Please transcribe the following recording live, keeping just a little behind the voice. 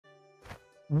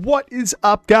What is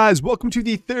up, guys? Welcome to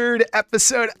the third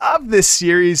episode of this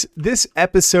series. This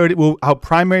episode our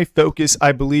primary focus,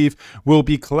 I believe, will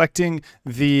be collecting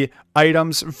the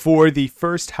items for the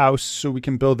first house so we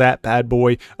can build that bad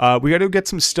boy. We got to get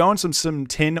some stone, some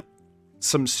tin,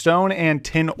 some stone and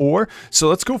tin ore. So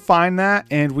let's go find that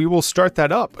and we will start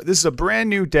that up. This is a brand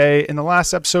new day. In the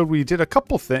last episode, we did a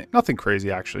couple things. Nothing crazy,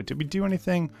 actually. Did we do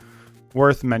anything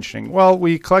worth mentioning? Well,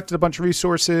 we collected a bunch of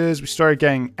resources. We started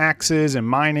getting axes and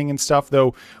mining and stuff,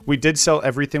 though we did sell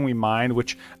everything we mined,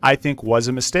 which I think was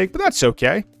a mistake, but that's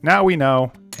okay. Now we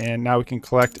know, and now we can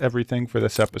collect everything for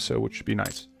this episode, which should be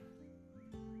nice.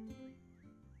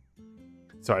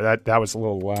 Sorry, that was a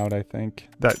little loud, I think.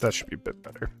 That should be a bit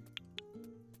better.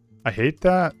 I hate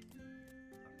that.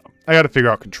 I got to figure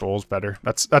out controls better.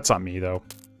 That's on me, though.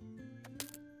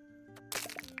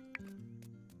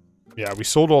 Yeah, we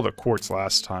sold all the quartz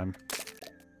last time.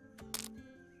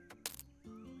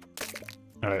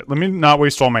 Alright, let me not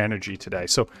waste all my energy today.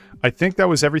 So, I think that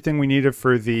was everything we needed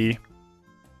for the...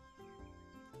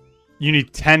 You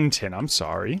need 10 tin, I'm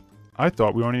sorry. I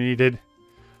thought we only needed...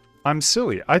 I'm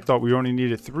silly. I thought we only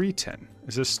needed 3 tin.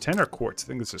 Is this tin or quartz? I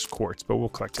think this is quartz, but we'll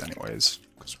collect it anyways.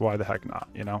 Because why the heck not,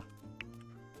 you know?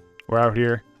 We're out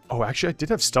here. Oh, actually, I did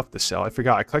have stuff to sell. I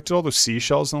forgot. I collected all those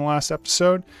seashells in the last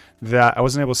episode that I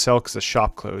wasn't able to sell because the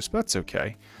shop closed, but that's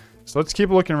okay. So let's keep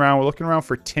looking around. We're looking around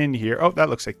for tin here. Oh, that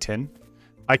looks like tin.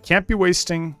 I can't be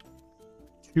wasting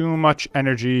too much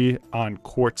energy on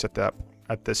quartz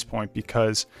at this point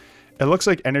because it looks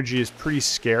like energy is pretty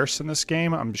scarce in this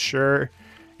game. I'm sure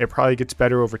it probably gets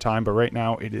better over time, but right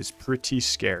now it is pretty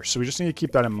scarce. So we just need to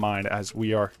keep that in mind as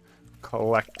we are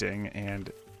collecting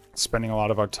and spending a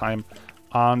lot of our time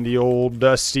on the old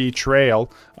dusty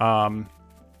trail. So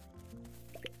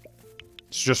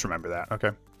just remember that.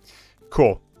 Okay,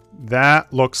 cool.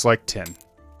 That looks like tin.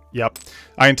 Yep,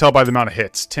 I can tell by the amount of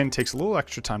hits. Tin takes a little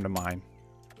extra time to mine.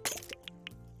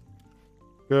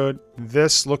 Good.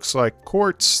 This looks like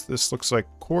quartz. This looks like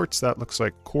quartz. That looks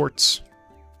like quartz.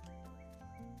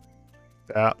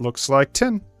 That looks like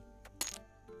tin.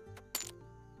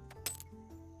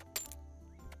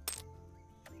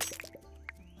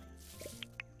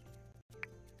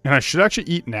 And I should actually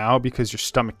eat now because your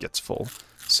stomach gets full.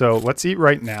 So let's eat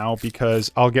right now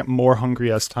because I'll get more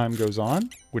hungry as time goes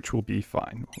on, which will be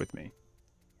fine with me.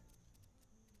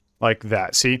 Like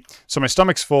that, see? So my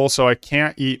stomach's full, so I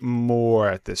can't eat more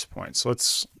at this point. So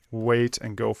let's wait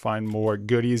and go find more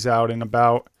goodies out and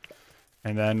about.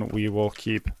 And then we will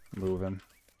keep moving.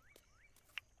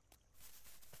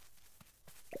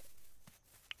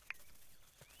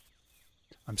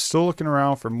 I'm still looking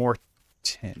around for more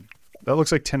tin. That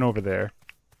looks like tin over there.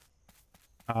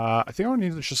 I think I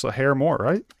need just a hair more,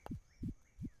 right?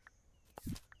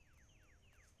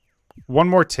 One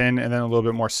more tin and then a little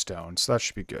bit more stone. So that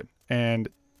should be good. And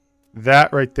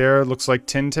that right there looks like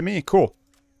tin to me. Cool.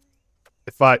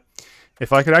 If I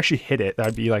could actually hit it,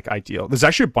 that'd be like ideal. There's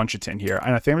actually a bunch of tin here.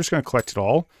 And I think I'm just going to collect it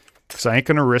all. Because I ain't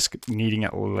going to risk needing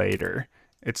it later.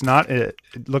 It's not, it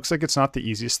looks like it's not the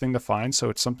easiest thing to find.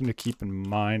 So it's something to keep in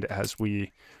mind as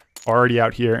we... already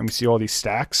out here and we see all these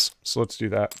stacks, so let's do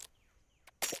that.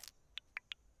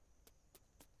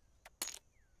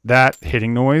 That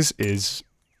hitting noise is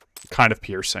kind of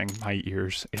piercing my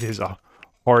ears. It is a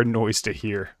hard noise to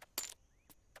hear.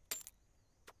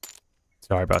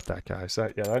 Sorry about that, guys.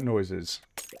 That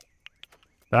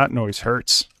noise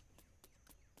hurts.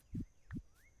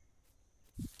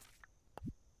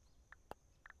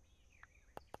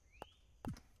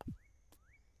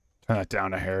 Turn that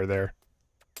down a hair there.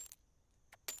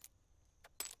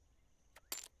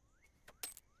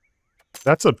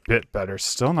 That's a bit better.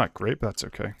 Still not great, but that's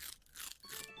okay.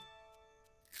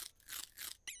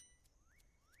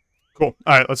 Cool.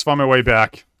 Alright, let's find my way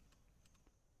back.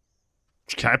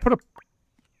 Can I put a...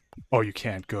 Oh, you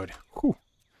can. Good. Whew. I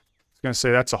was going to say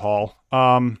that's a haul. Do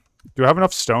I have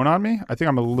enough stone on me? I think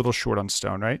I'm a little short on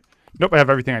stone, right? Nope, I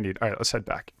have everything I need. Alright, let's head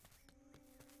back.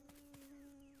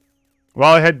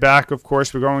 While I head back, of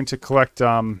course, we're going to collect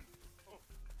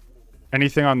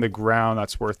anything on the ground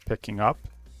that's worth picking up.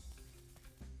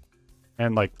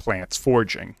 And like plants.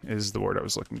 Foraging is the word I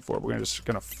was looking for. We're just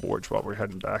gonna forage while we're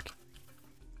heading back.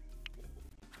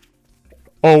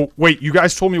 Oh, wait, you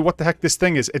guys told me what the heck this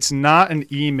thing is. It's not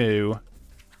an emu.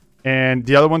 And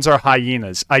the other ones are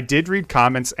hyenas. I did read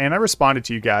comments and I responded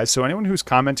to you guys. So anyone who's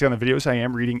commenting on the videos, I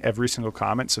am reading every single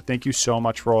comment. So thank you so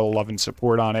much for all the love and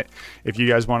support on it. If you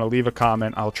guys want to leave a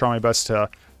comment, I'll try my best to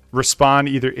respond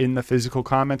either in the physical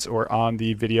comments or on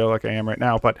the video like I am right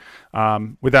now. But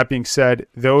with that being said,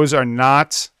 those are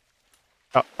not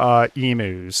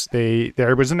emus.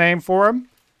 There was a name for them.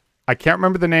 I can't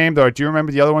remember the name, though I do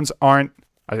remember the other ones aren't.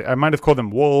 I might have called them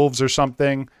wolves or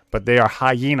something, but they are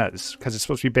hyenas because it's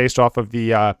supposed to be based off of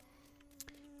the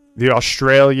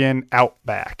Australian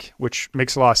outback, which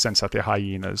makes a lot of sense that they're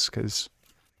hyenas because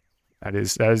that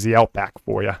is the outback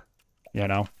for you, you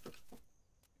know.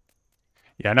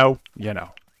 You know.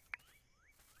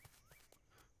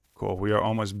 Cool. We are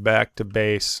almost back to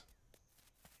base.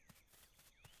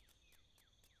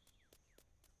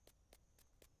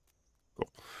 Cool.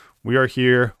 We are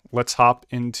here. Let's hop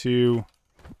into...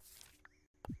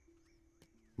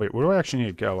 Wait, where do I actually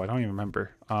need to go? I don't even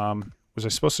remember. Was I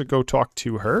supposed to go talk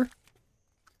to her?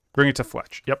 Bring it to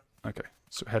Fletch. Yep. Okay.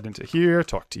 So head into here.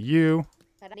 Talk to you.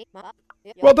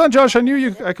 Well done, Josh. I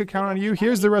knew I could count on you.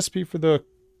 Here's the recipe for the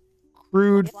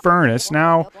crude furnace.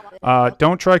 Now,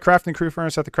 don't try crafting the crude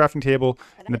furnace at the crafting table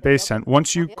in the base tent.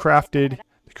 Once you crafted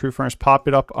the crude furnace, pop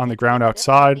it up on the ground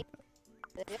outside.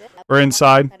 Or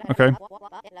inside. Okay.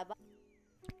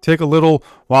 Take a little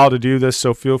while to do this,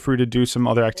 so feel free to do some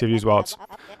other activities while it's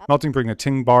melting. Bring the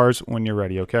tin bars when you're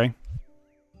ready, okay?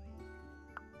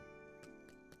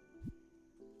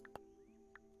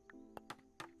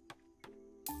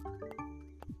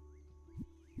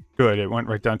 Good, it went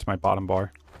right down to my bottom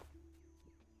bar.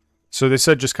 So they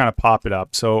said just kind of pop it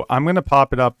up. So I'm going to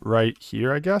pop it up right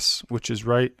here, I guess, which is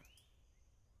right...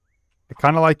 I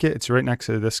kind of like it. It's right next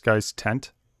to this guy's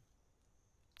tent.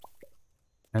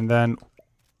 And then...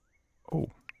 Oh,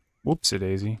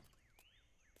 whoopsie-daisy.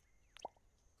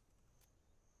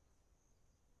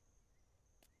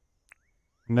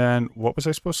 And then, what was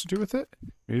I supposed to do with it?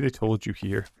 Maybe they told you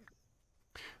here.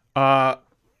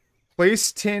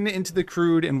 Place tin into the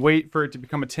crude and wait for it to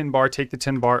become a tin bar. Take the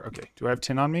tin bar. Okay, do I have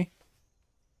tin on me?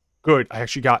 Good, I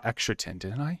actually got extra tin,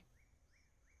 didn't I?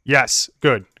 Yes,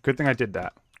 good. Good thing I did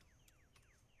that.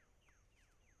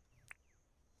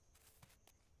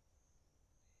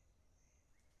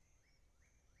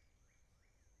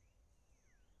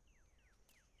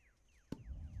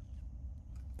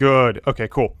 Good. Okay,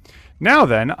 cool. Now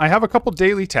then, I have a couple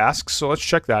daily tasks, so let's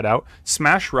check that out.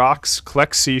 Smash rocks,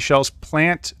 collect seashells,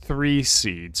 plant 3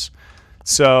 seeds.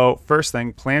 So, first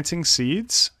thing, planting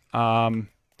seeds.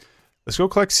 Let's go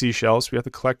collect seashells. We have to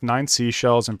collect 9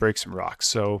 seashells and break some rocks.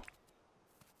 So,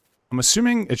 I'm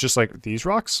assuming it's just like these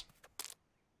rocks.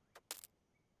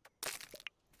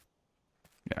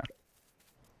 Yeah.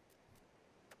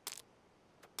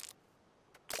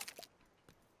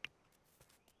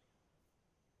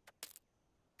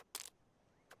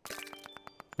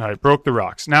 Alright, broke the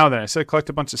rocks. Now then, I said collect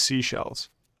a bunch of seashells.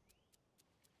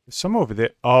 There's some over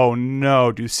there. Oh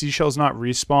no, do seashells not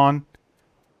respawn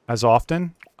as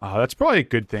often? That's probably a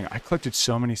good thing. I collected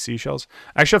so many seashells.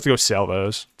 I actually have to go sell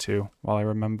those, too, while I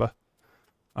remember.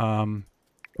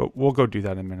 But we'll go do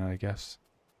that in a minute, I guess.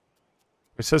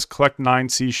 It says collect 9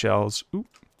 seashells. Oop.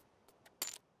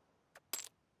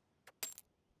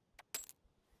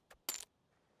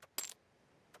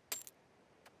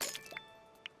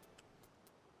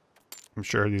 I'm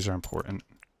sure these are important.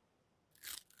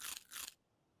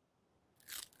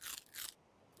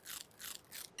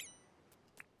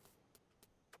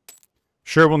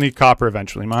 Sure, we'll need copper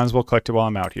eventually. Might as well collect it while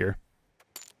I'm out here.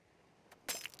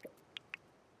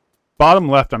 Bottom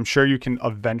left, I'm sure you can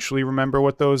eventually remember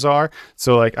what those are.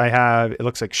 So, like, I have, it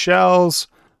looks like shells,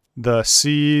 the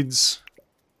seeds,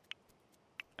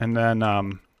 and then,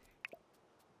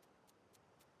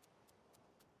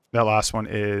 that last one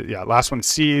is, yeah, last one,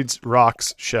 seeds,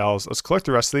 rocks, shells. Let's collect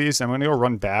the rest of these. I'm going to go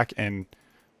run back and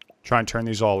try and turn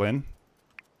these all in.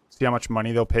 See how much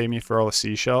money they'll pay me for all the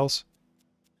seashells.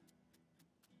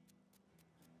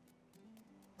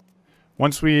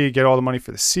 Once we get all the money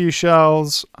for the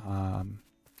seashells,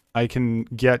 I can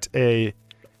get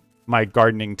my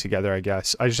gardening together, I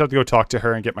guess. I just have to go talk to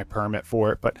her and get my permit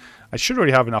for it, but I should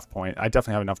already have enough points. I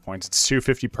definitely have enough points. It's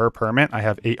 250 per permit. I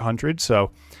have 800, so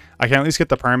I can at least get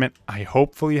the permit. I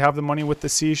hopefully have the money with the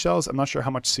seashells. I'm not sure how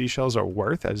much seashells are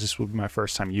worth, as this will be my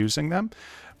first time using them,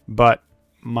 but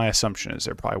my assumption is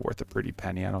they're probably worth a pretty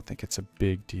penny. I don't think it's a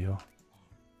big deal.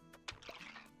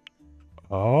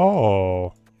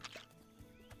 Oh...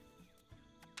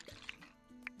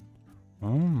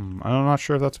 I'm not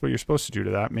sure if that's what you're supposed to do to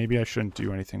that. Maybe I shouldn't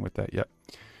do anything with that yet.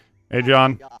 Hey,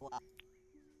 John.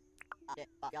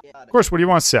 Of course, what do you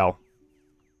want to sell?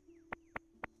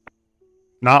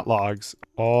 Not logs.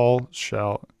 All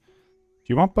shell. Do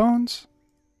you want bones?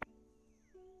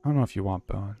 I don't know if you want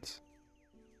bones.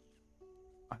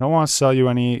 I don't want to sell you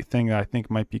anything that I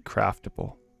think might be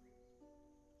craftable.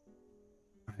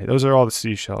 Okay, those are all the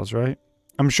seashells, right?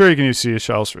 I'm sure you can use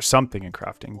seashells for something in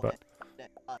crafting, but...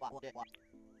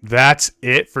 That's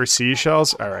it for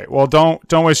seashells? All right. Well, don't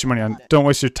waste your money on don't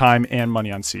waste your time and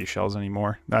money on seashells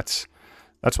anymore. That's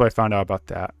what I found out about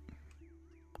that.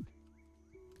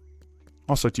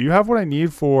 Also, do you have what I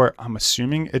need for, I'm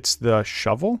assuming it's the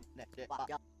shovel?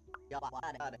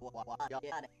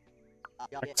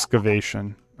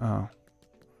 Excavation. Oh.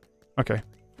 Okay.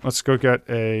 Let's go get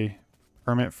a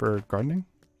permit for gardening.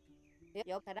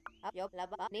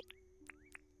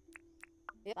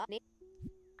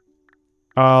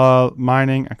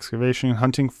 Mining, excavation,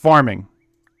 hunting, farming.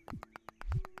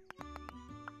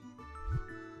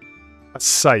 A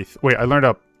scythe. Wait, I learned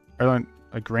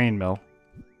a grain mill.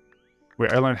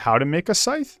 Wait, I learned how to make a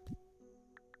scythe?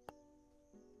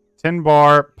 Tin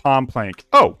bar, palm plank.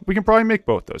 Oh, we can probably make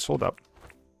both those. Hold up.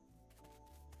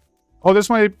 Oh,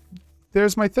 there's my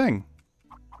thing.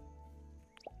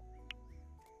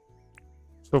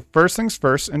 So first things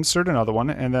first, insert another one,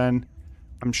 and then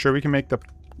I'm sure we can make the...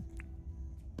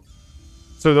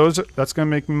 So that's going to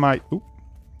make me my... Oop.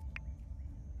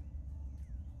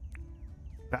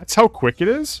 That's how quick it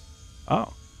is?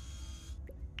 Oh.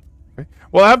 Okay.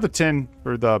 Well, I have the tin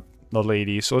for the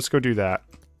lady, so let's go do that.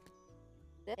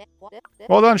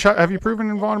 Well done, have you proven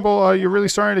invulnerable? You're really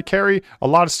starting to carry a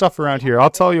lot of stuff around here. I'll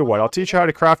tell you what, I'll teach you how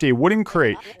to craft a wooden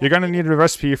crate. You're going to need a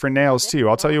recipe for nails too.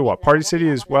 I'll tell you what, Party City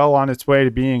is well on its way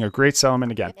to being a great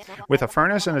settlement again. With a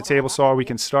furnace and a table saw, we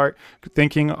can start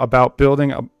thinking about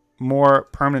building more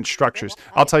permanent structures.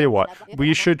 I'll tell you what,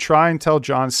 we should try and tell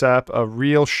John set up a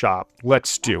real shop.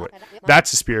 Let's do it. That's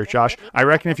the spirit, Josh. I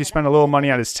reckon if you spend a little money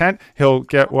at his tent, he'll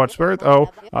get what's worth.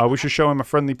 We should show him a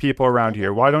friendly people around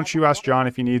here. Why don't you ask John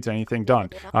if he needs anything done?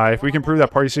 If we can prove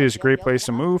that Party City is a great place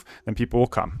to move, then people will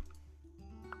come.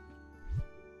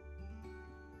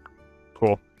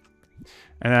 Cool.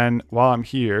 And then while I'm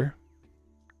here,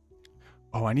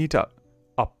 I need a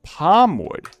palm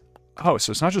wood. Oh, so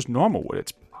it's not just normal wood,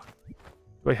 it's...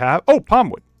 Do I have... Oh, palm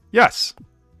wood. Yes.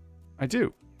 I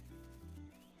do.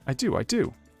 I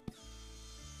do.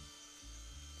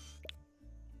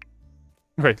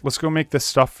 Okay, let's go make this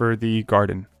stuff for the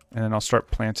garden. And then I'll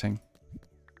start planting.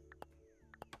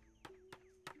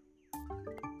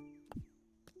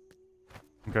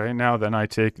 Okay, now then I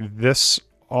take this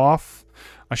off.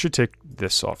 I should take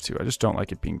this off too. I just don't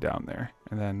like it being down there.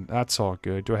 And then that's all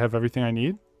good. Do I have everything I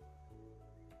need?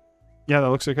 Yeah, that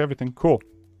looks like everything. Cool.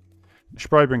 I should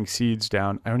probably bring seeds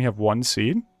down. I only have 1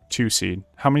 seed. 2 seed.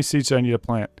 How many seeds do I need to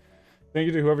plant? Thank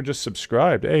you to whoever just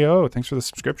subscribed. Hey, thanks for the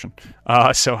subscription.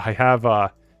 So I have,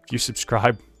 if you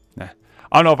subscribe... I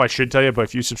don't know if I should tell you, but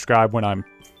if you subscribe when I'm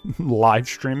live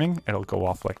streaming, it'll go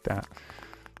off like that.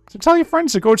 So tell your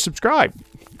friends to go subscribe.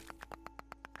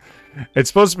 It's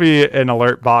supposed to be an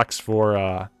alert box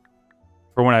for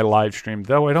when I live stream,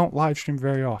 though I don't live stream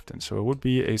very often, so it would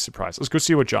be a surprise. Let's go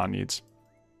see what John needs.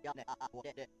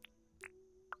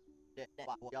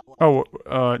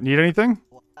 Need anything?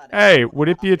 Hey, would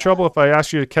it be a trouble if I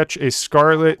asked you to catch a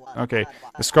scarlet? Okay,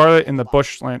 the scarlet in the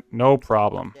bushland, no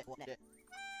problem.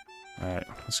 Alright,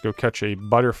 let's go catch a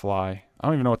butterfly. I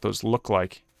don't even know what those look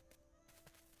like.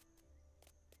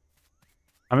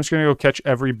 I'm just gonna go catch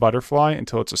every butterfly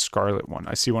until it's a scarlet one.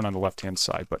 I see one on the left-hand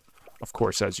side, but of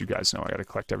course, as you guys know, I gotta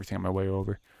collect everything on my way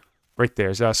over. Right there,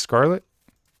 is that a scarlet?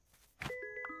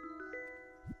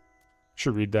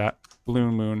 Should read that.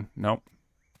 Blue moon, nope.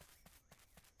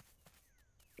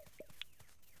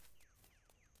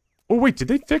 Oh wait, did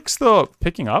they fix the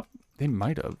picking up? They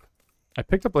might have. I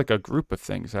picked up like a group of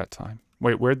things that time.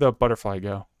 Wait, where'd the butterfly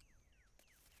go?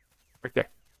 Right there.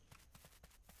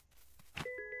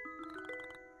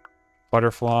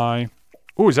 Butterfly.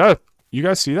 Oh, is that you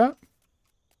guys see that?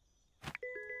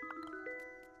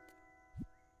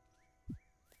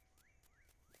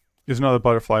 There's another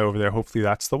butterfly over there. Hopefully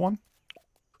that's the one.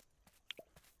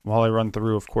 While I run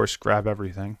through, of course, grab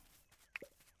everything.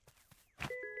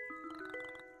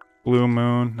 Blue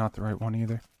moon. Not the right one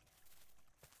either.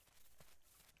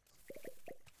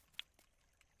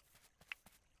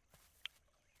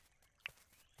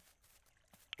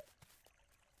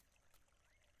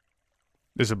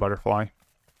 There's a butterfly.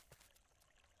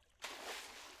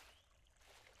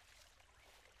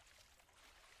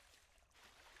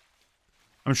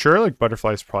 I'm sure like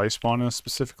butterflies probably spawn in a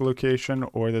specific location,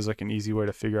 or there's like an easy way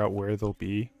to figure out where they'll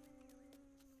be.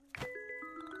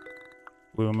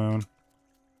 Blue moon.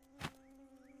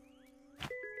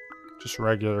 Just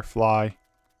regular fly.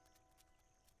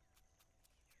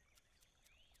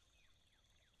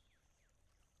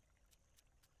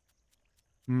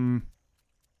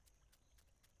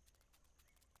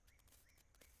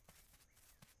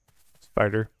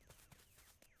 Spider.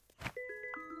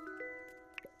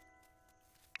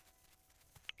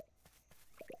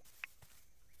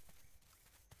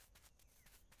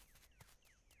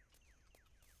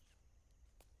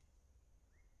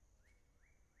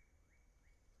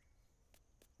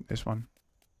 There's one.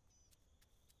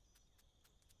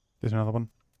 There's another one.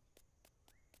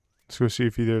 Let's go see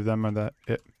if either of them are that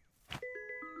it.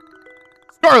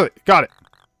 Scarlet! Got it!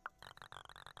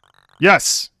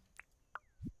 Yes!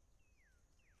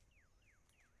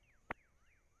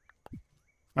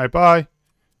 Alright, bye. Alright,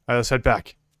 let's head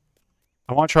back.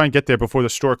 I want to try and get there before the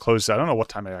store closes. I don't know what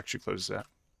time it actually closes at.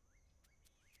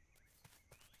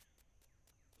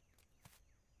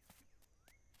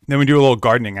 Then we do a little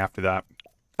gardening after that.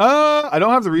 I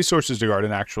don't have the resources to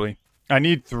garden, actually. I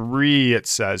need 3, it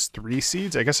says. 3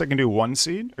 seeds? I guess I can do 1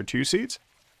 seed or 2 seeds?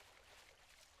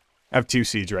 I have 2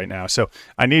 seeds right now, so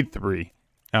I need 3.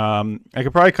 I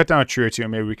could probably cut down a tree or 2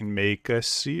 and maybe we can make a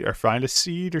seed or find a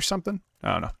seed or something.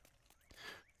 I don't know.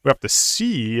 We'll have to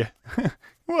see.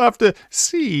 We'll have to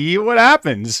see what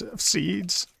happens.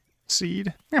 Seeds.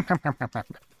 Seed.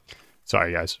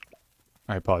 Sorry, guys.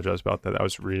 I apologize about that. That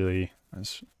was really...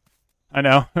 I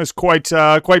know. It was quite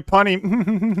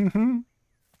punny.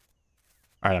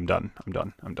 Alright, I'm done.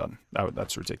 I'm done.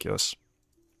 That's ridiculous.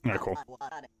 Alright, cool.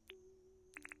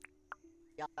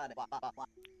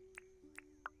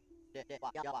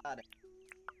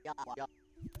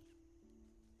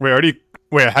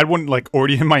 Wait, I had one, like,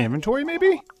 already in my inventory,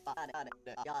 maybe?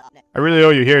 I really owe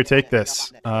you. Here, take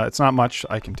this. It's not much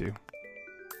I can do.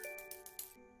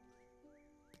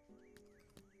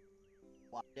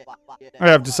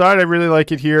 I've decided I really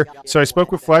like it here, so I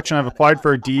spoke with Fletch and I've applied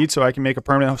for a deed so I can make a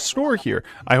permanent store here.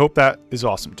 I hope that is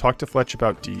awesome. Talk to Fletch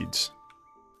about deeds.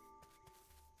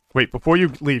 Wait, before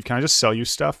you leave, can I just sell you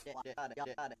stuff?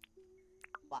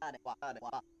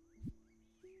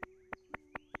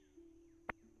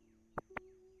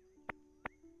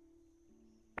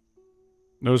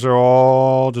 Those are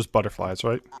all just butterflies,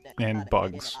 right? And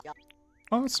bugs.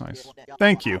 Oh, that's nice.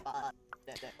 Thank you.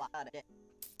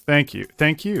 Thank you.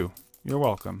 Thank you. You're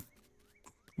welcome.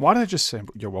 Why did I just say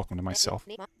you're welcome to myself?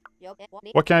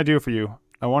 What can I do for you?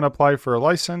 I want to apply for a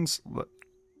license.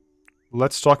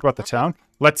 Let's talk about the town.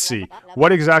 Let's see.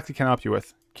 What exactly can I help you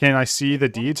with? Can I see the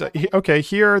deeds? Okay,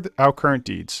 here are our current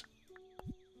deeds.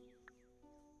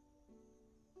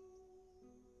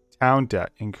 Town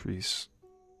debt increase.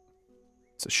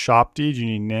 It's a shop deed. You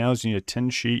need nails. You need a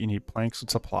tin sheet. You need planks.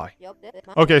 Let's apply.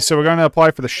 Okay, so we're going to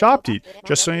apply for the shop deed.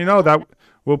 Just so you know, that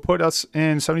will put us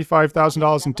in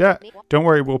 $75,000 in debt. Don't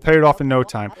worry, we'll pay it off in no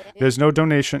time. There's no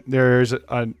donation. There's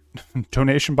a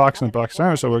donation box in the box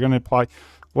center, so we're going to apply.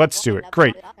 Let's do it.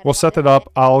 Great. We'll set that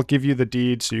up. I'll give you the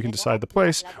deed so you can decide the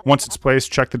place. Once it's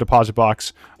placed, check the deposit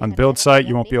box on the build site.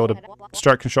 You won't be able to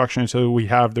start construction until we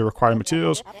have the required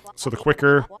materials. So the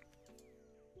quicker...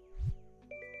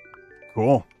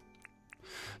 Cool.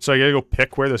 So I gotta go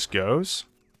pick where this goes.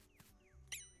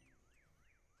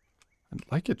 I'd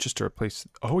like it just to replace...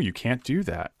 Oh, you can't do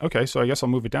that. Okay, so I guess I'll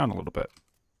move it down a little bit.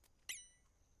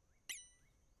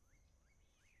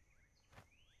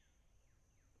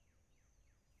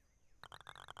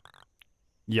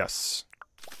 Yes.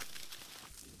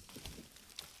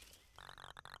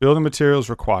 Building materials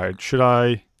required. Should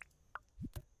I...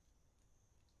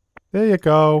 There you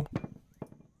go.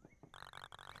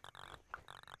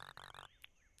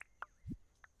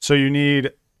 So you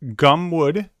need gum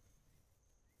wood,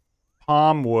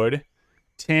 palm wood,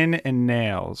 tin, and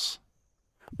nails.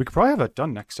 We could probably have that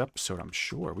done next episode, I'm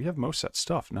sure. We have most of that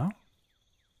stuff, no?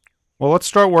 Well, let's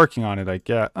start working on it, I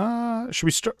get. Should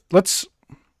we start... Let's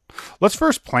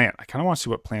first plant. I kind of want to see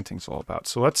what planting's all about.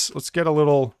 So let's get a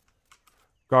little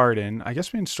garden. I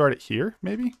guess we can start it here,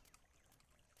 maybe?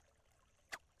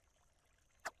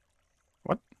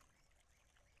 What?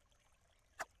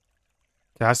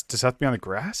 Does that have to be on the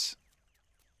grass?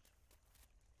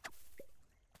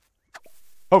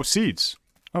 Oh, seeds.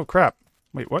 Oh, crap.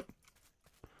 Wait, what?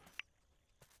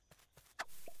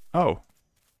 Oh.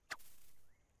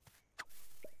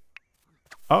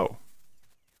 Oh.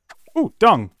 Ooh,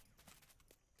 dung.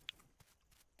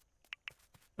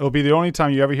 It'll be the only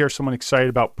time you ever hear someone excited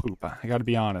about poop. I gotta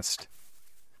be honest.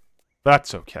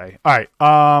 That's okay. Alright,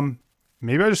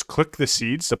 maybe I just click the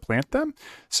seeds to plant them?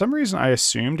 Some reason I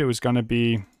assumed it was gonna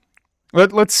be...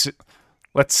 Let's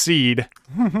seed.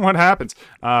 What happens?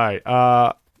 Alright,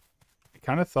 I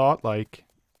kind of thought, like...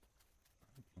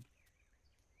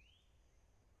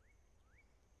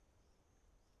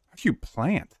 How do you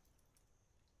plant?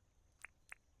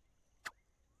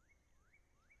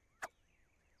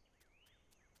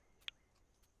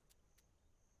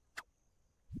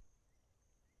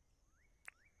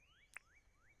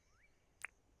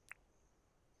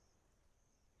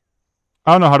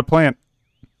 I don't know how to plant.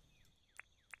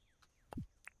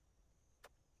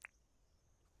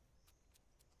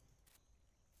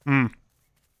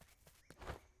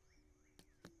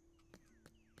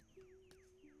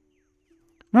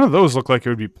 None of those look like it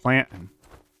would be planting.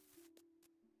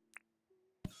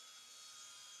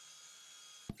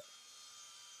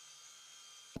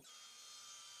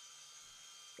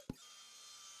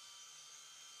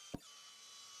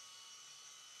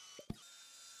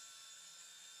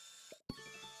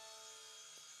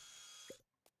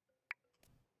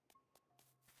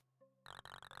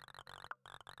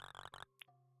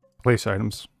 Place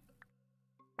items.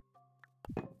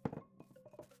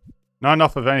 Not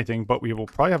enough of anything, but we will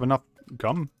probably have enough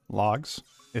gum logs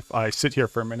if I sit here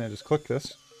for a minute and just click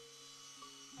this.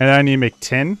 And then I need to make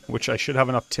tin, which I should have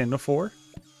enough tin for.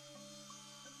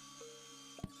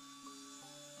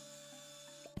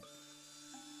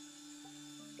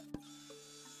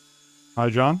 Hi,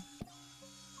 John.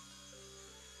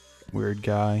 Weird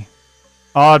guy.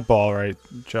 Oddball, right?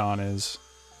 John is.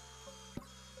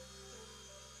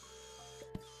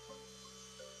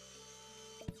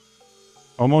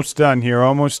 Almost done here,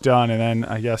 almost done, and then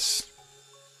I guess...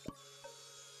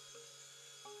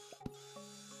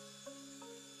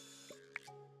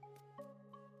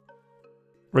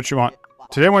 What you want?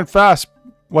 Today went fast.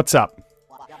 What's up?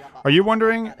 Are you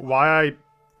wondering why I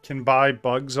can buy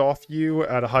bugs off you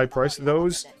at a high price?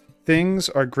 Those things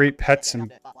are great pets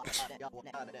and...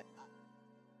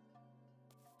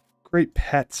 Great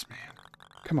pets, man.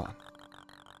 Come on.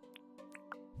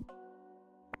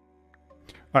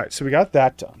 Alright, so we got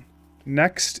that done.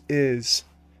 Next is...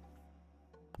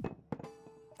 I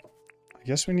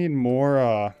guess we need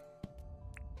more,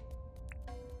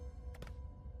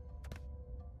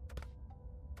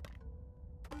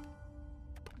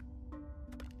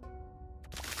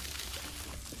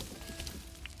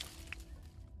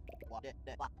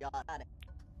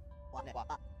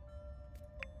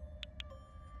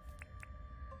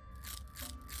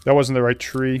 That wasn't the right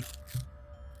tree.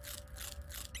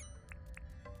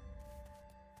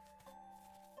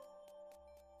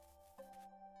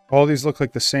 All these look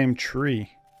like the same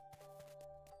tree.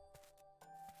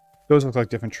 Those look like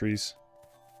different trees.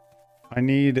 I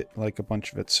need, like, a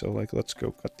bunch of it, so, like, let's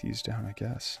go cut these down, I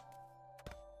guess.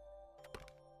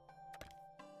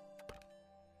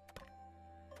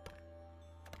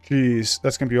 Jeez,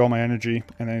 that's gonna be all my energy.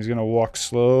 And then he's gonna walk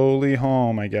slowly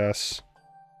home, I guess.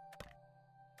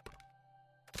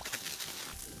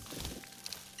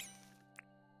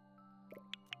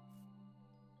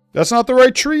 That's not the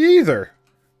right tree either.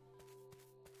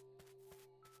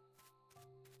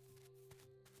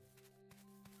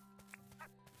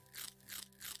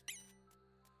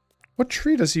 What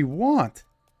tree does he want?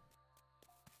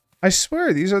 I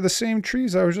swear, these are the same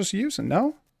trees I was just using,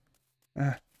 no?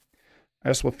 I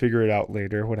guess we'll figure it out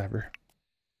later, whatever.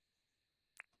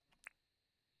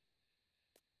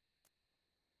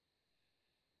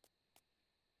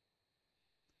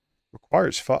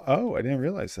 Requires 5. Oh, I didn't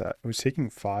realize that. It was taking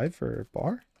 5 for a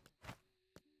bar?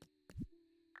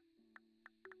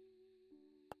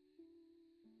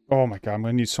 Oh my god, I'm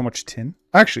gonna need so much tin.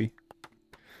 Actually,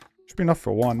 should be enough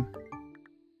for 1.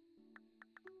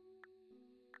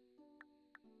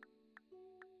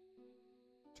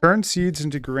 Turn seeds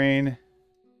into grain.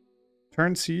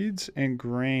 Turn seeds and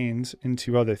grains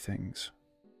into other things.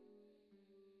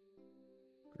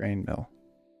 Grain mill.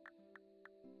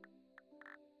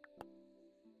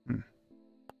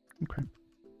 Okay.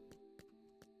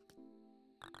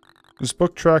 This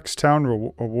book tracks town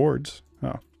awards.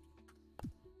 Oh.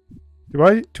 Do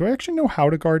I actually know how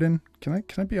to garden? Can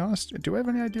I be honest? Do I have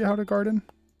any idea how to garden?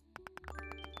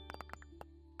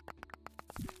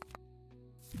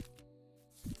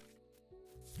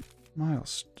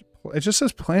 Miles. It just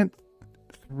says plant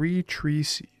 3 tree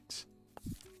seeds.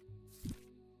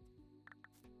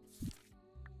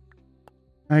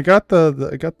 I got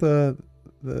the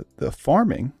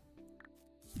farming.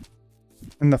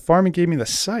 And the farming gave me the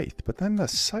scythe, but then the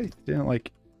scythe didn't,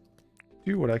 like,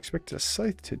 do what I expected a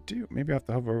scythe to do. Maybe I have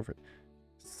to hover over it.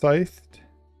 Scythed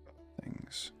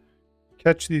things.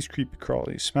 Catch these creepy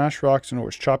crawlies. Smash rocks and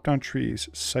ores. Chop down trees.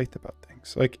 Scythe about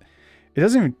things. Like, it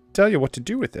doesn't even tell you what to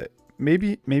do with it.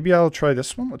 Maybe I'll try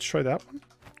this one. Let's try that one.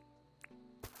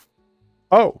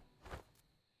 Oh.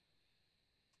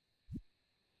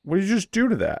 What did you just do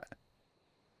to that?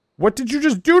 What did you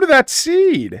just do to that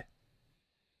seed?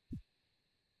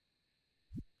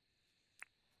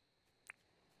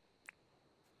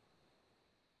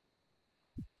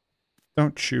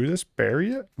 Don't chew this,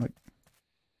 bury it? Like,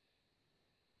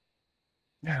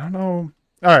 yeah, I don't know.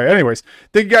 All right, anyways,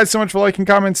 thank you guys so much for liking,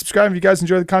 commenting, subscribing. If you guys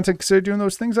enjoy the content, consider doing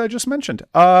those things I just mentioned.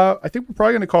 I think we're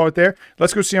probably going to call it there.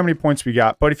 Let's go see how many points we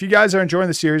got. But if you guys are enjoying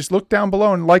the series, look down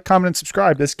below and like, comment, and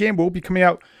subscribe. This game will be coming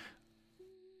out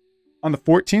on the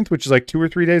 14th, which is like 2 or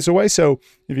 3 days away. So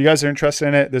if you guys are interested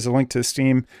in it, there's a link to the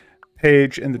Steam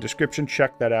page in the description.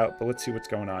 Check that out. But let's see what's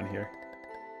going on here.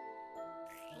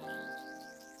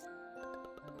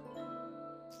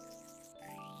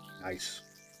 Nice.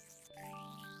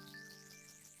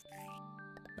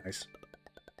 Nice.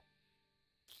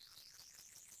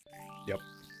 Yep.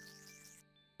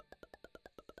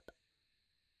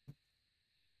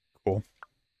 Cool.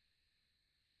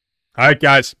 All right,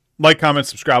 guys. Like, comment,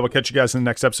 subscribe. We'll catch you guys in the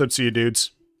next episode. See you,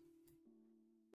 dudes.